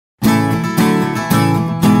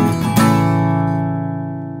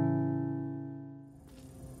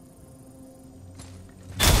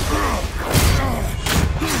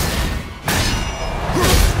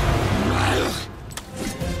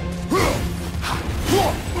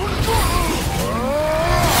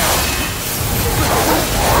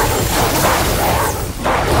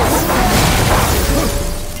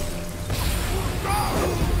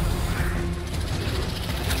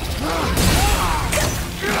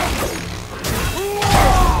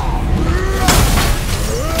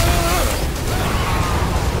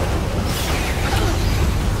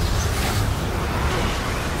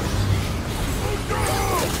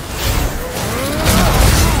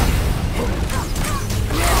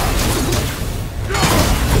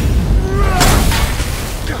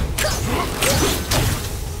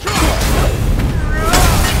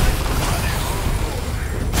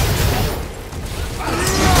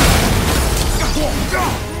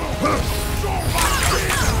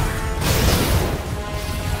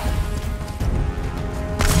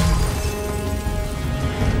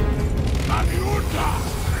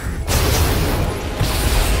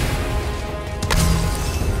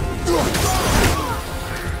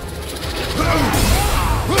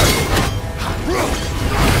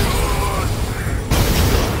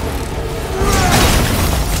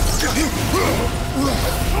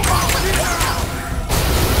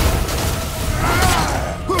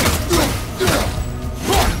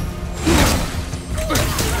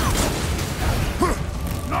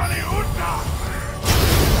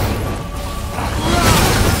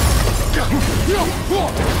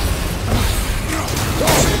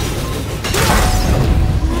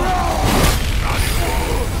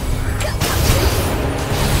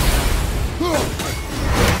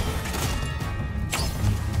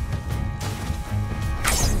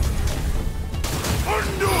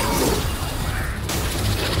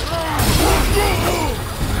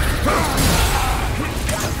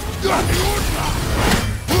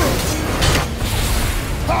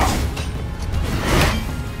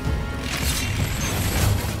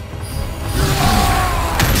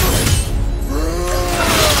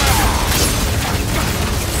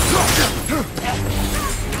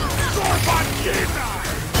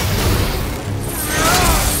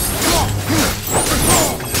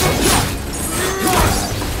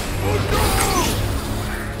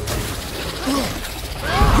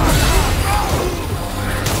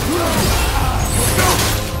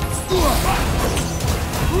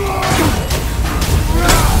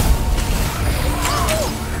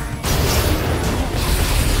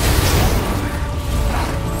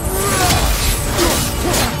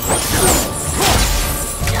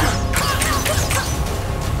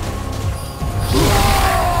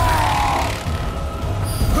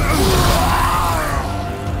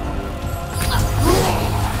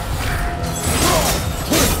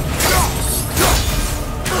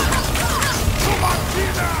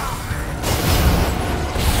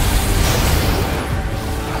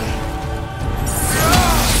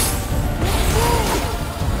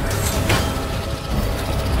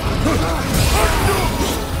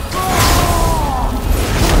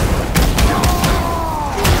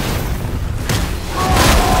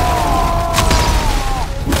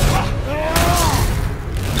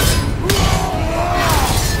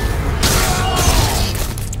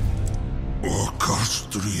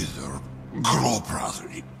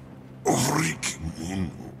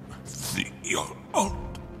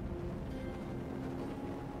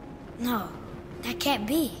No, that can't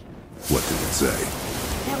be. What did it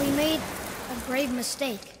say? That we made a grave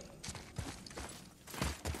mistake.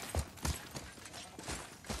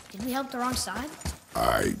 Did we help the wrong side?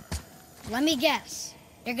 Let me guess.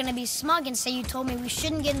 You're gonna be smug and say you told me we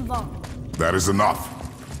shouldn't get involved. That is enough.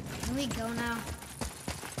 Can we go now?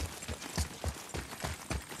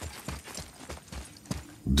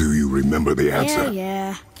 Do you remember the answer?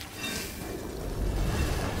 Yeah.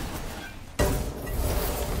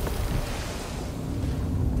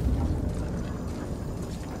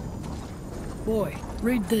 Boy,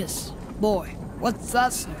 read this. Boy, what's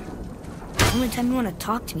that say? The only time you want to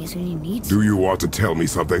talk to me is when you need Do you want to tell me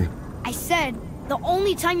something? I said, the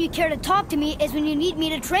only time you care to talk to me is when you need me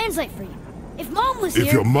to translate for you. If Mom was here...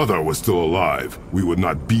 If your mother was still alive, we would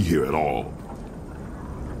not be here at all.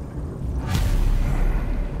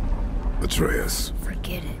 Atreus.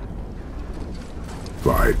 Forget it.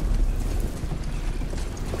 Fine.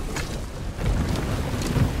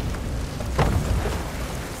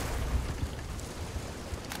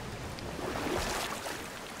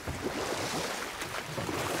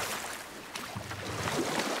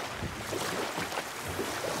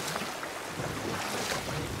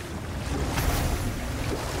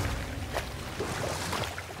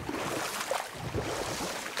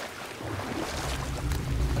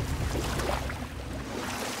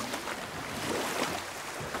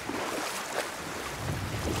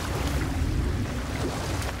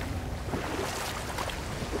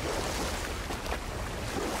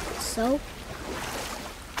 So?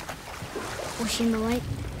 Was she in the light?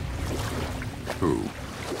 Who?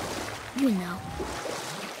 You know.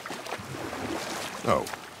 Oh.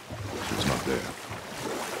 She was not there.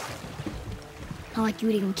 Not like you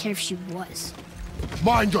would even care if she was.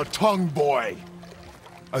 Mind your tongue, boy!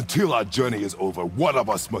 Until our journey is over, one of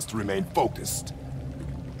us must remain focused.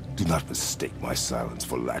 Do not mistake my silence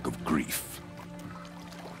for lack of grief.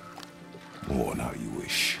 Mourn how you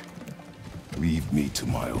wish. Leave me to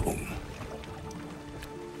my own.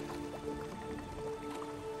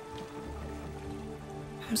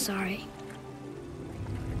 I'm sorry.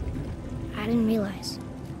 I didn't realize.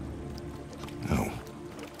 No.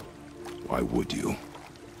 Why would you? You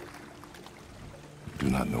do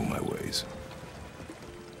not know my ways.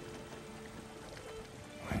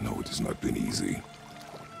 I know it has not been easy.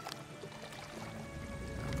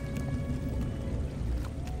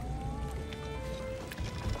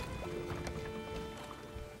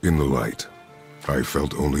 In the light, I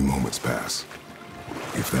felt only moments pass.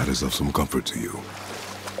 If that is of some comfort to you.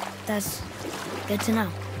 That's good to know.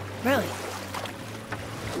 Really.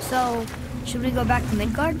 So, should we go back to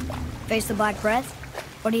Midgard? Face the Black Breath?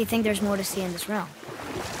 Or do you think there's more to see in this realm?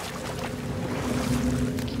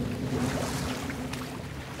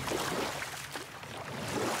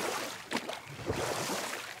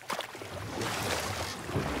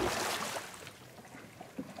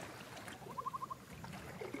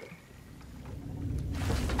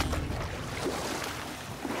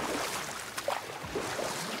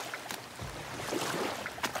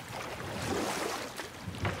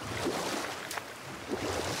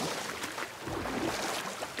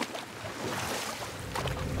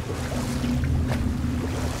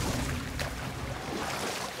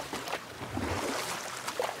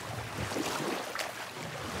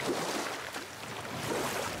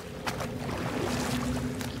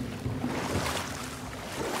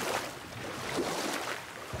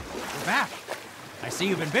 I see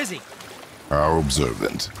you've been busy. How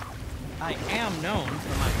observant. I am known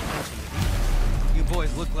for my attention. You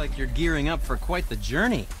boys look like you're gearing up for quite the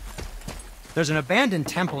journey. There's an abandoned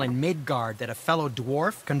temple in Midgard that a fellow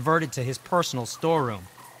dwarf converted to his personal storeroom.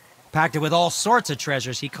 Packed it with all sorts of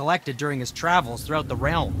treasures he collected during his travels throughout the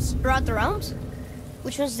realms. Throughout the realms?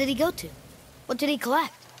 Which ones did he go to? What did he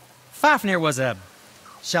collect? Fafnir was a,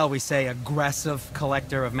 shall we say, aggressive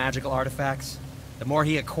collector of magical artifacts. The more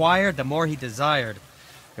he acquired, the more he desired.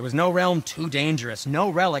 There was no realm too dangerous, no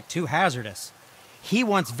relic too hazardous. He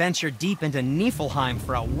once ventured deep into Niflheim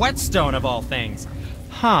for a whetstone of all things.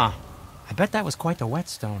 Huh. I bet that was quite the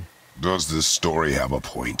whetstone. Does this story have a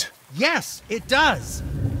point? Yes, it does.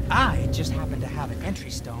 I just happen to have an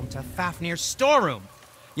entry stone to Fafnir's storeroom.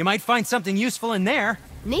 You might find something useful in there.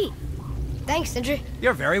 Neat. Thanks, Sindri.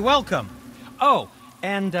 You're very welcome. Oh,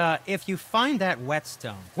 and if you find that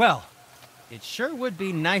whetstone, well, it sure would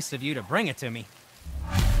be nice of you to bring it to me.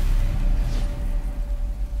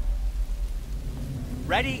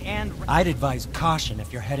 Ready and... I'd advise caution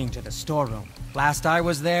if you're heading to the storeroom. Last I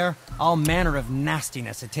was there, all manner of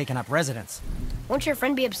nastiness had taken up residence. Won't your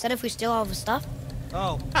friend be upset if we steal all the stuff?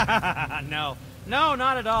 Oh, no. No,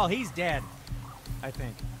 not at all. He's dead. I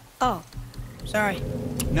think. Oh, sorry.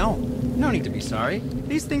 No need to be sorry.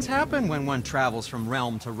 These things happen when one travels from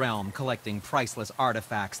realm to realm, collecting priceless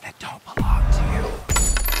artifacts that don't belong to you.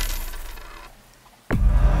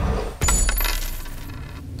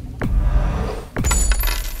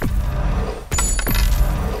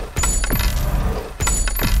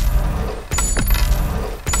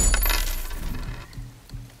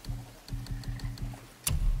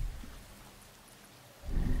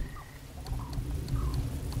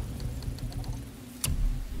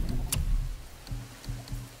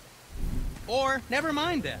 Or, never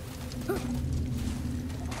mind that.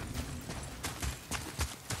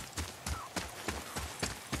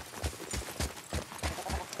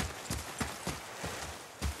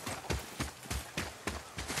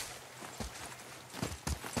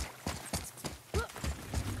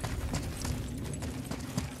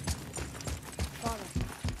 Father,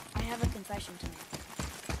 I have a confession to make.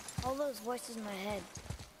 All those voices in my head,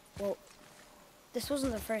 well, this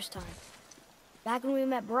wasn't the first time. Back when we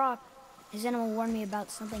met Brock, his animal warned me about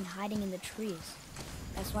something hiding in the trees.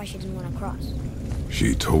 That's why she didn't want to cross.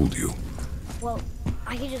 She told you. Well,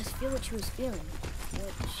 I could just feel what she was feeling.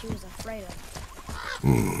 What she was afraid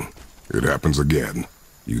of. It happens again.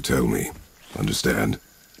 You tell me. Understand?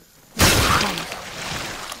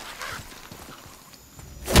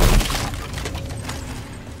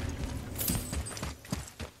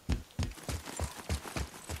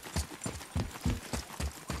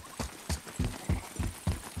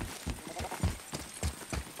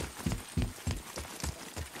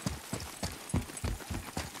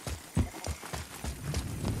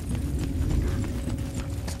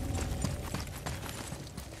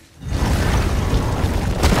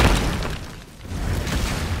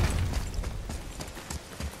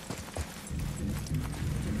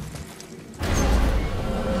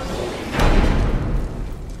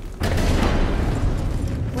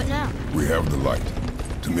 We have the light.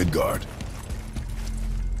 To Midgard.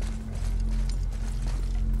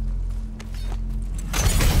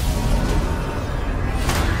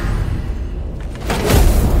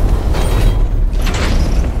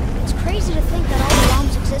 It's crazy to think that all the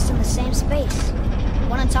realms exist in the same space,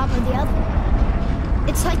 one on top of the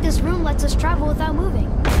other. It's like like this room lets us travel without moving.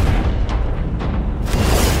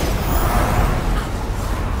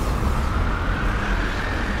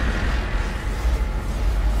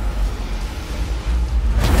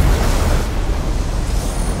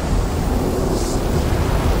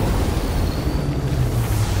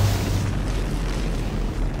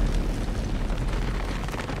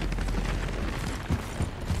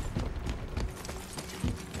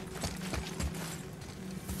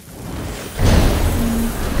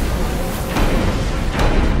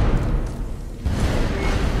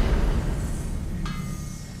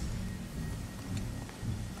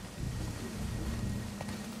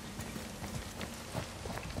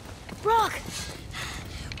 Brock!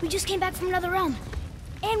 We just came back from another realm.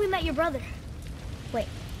 And we met your brother. Wait,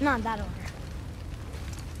 not in that order.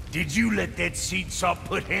 Did you let that seat sop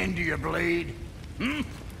put hand to your blade? Hmm?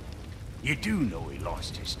 You do know he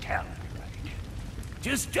lost his talent, right?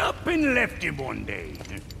 Just up and left him one day.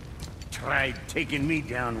 Tried taking me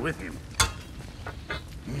down with him.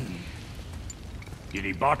 Did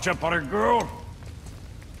he botch up on a girl?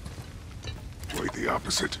 Quite the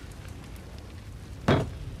opposite.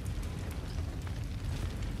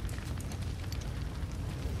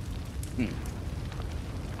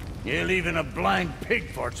 Yeah, even a blind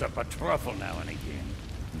pig farts up a truffle now and again.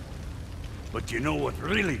 But you know what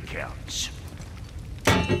really counts?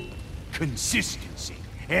 Consistency.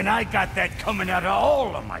 And I got that coming out of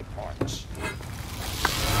all of my parts.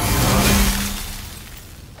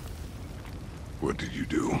 What did you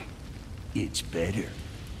do? It's better.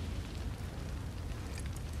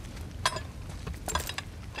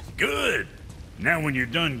 Good! Now when you're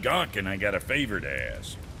done gawking, I got a favor to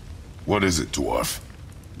ask. What is it, dwarf?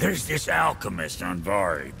 There's this alchemist on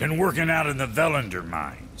Vari, been working out in the Velander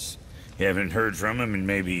mines. Haven't heard from him in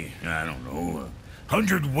maybe, I don't know,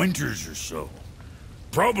 100 winters or so.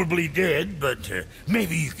 Probably dead, but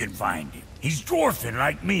maybe you can find him. He's dwarfing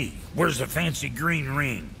like me, wears a fancy green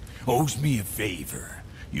ring, owes me a favor.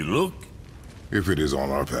 You look? If it is on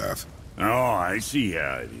our path. Oh, I see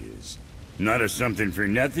how it is. Not a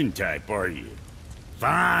something-for-nothing type, are you?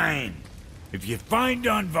 Fine. If you find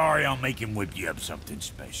Vari, I'll make him whip you up something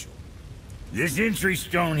special. This entry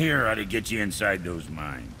stone here ought to get you inside those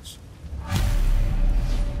mines.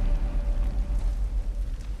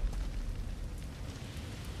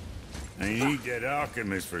 I need that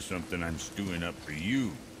alchemist for something I'm stewing up for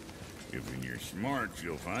you. If when you're smart,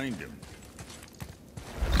 you'll find him.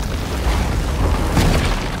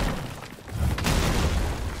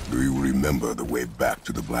 Do you remember the way back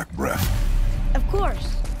to the Black Breath? Of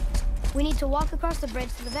course. We need to walk across the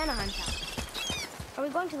bridge to the Vanaheim Tower. Are we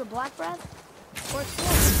going to the Black Breath? Or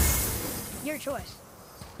exploring? Your choice.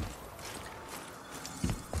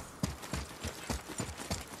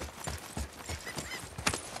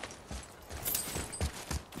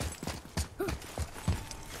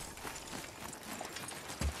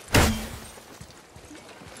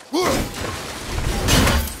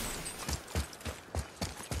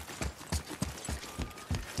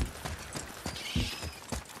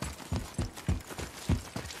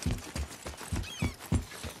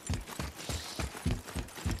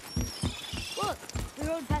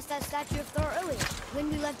 Statue of Thor earlier, when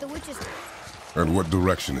we left the witch's hut. And what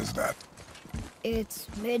direction is that? It's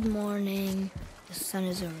mid-morning. The sun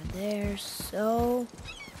is over there, so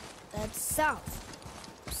that's south.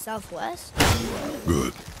 Southwest?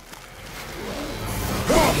 Good.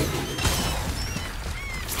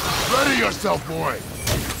 Ready yourself, boy!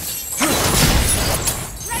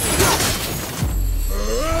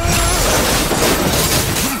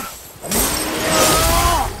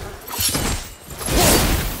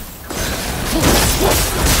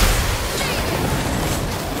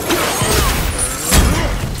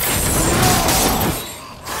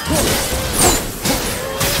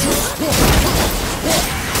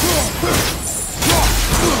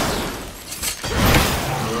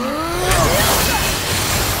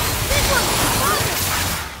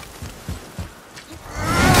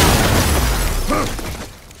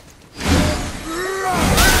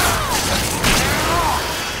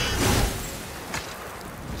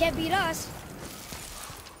 Can't beat us.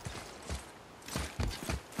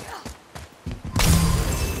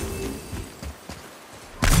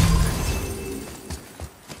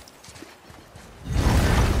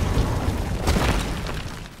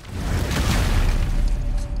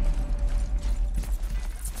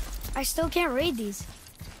 I still can't read these.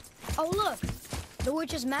 Oh, look. The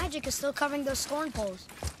witch's magic is still covering those scorn poles.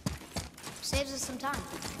 Saves us some time.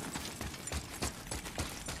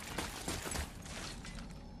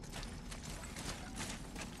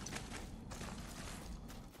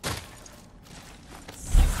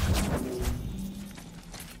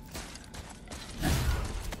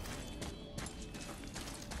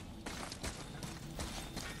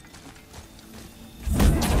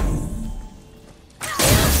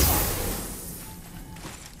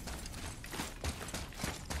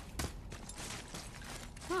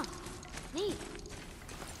 Huh. Neat.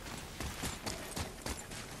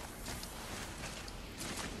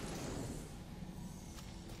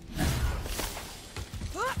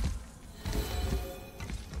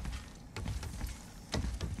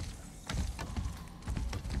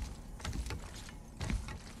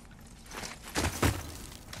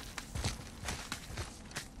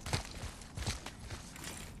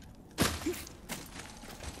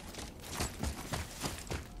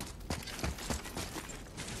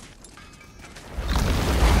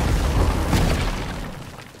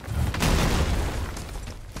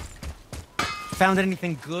 Found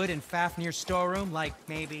anything good in Fafnir's storeroom? Like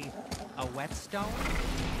maybe a whetstone?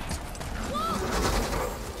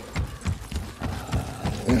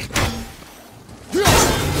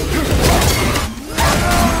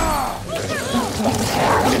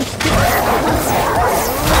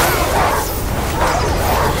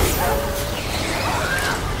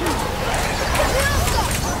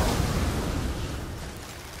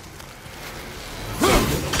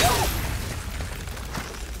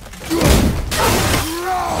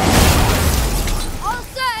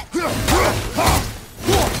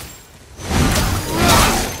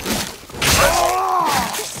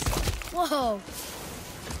 Whoa!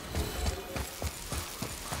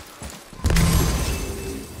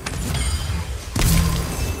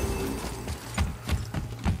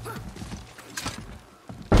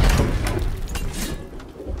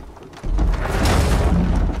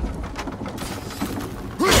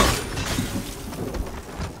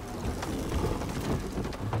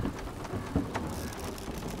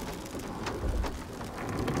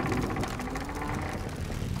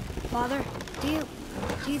 Father,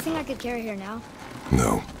 do you think I could carry her now?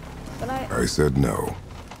 No. But I said no.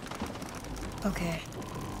 Okay.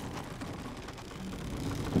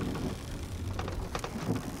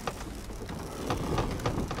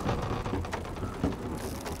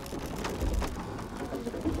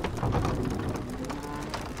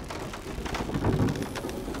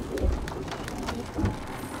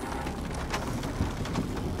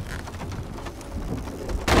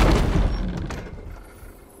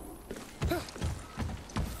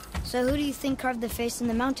 So who do you think carved the face in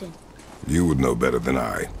the mountain? You would know better than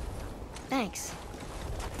I. Thanks.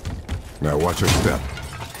 Now watch your step.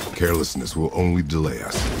 Carelessness will only delay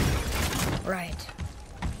us.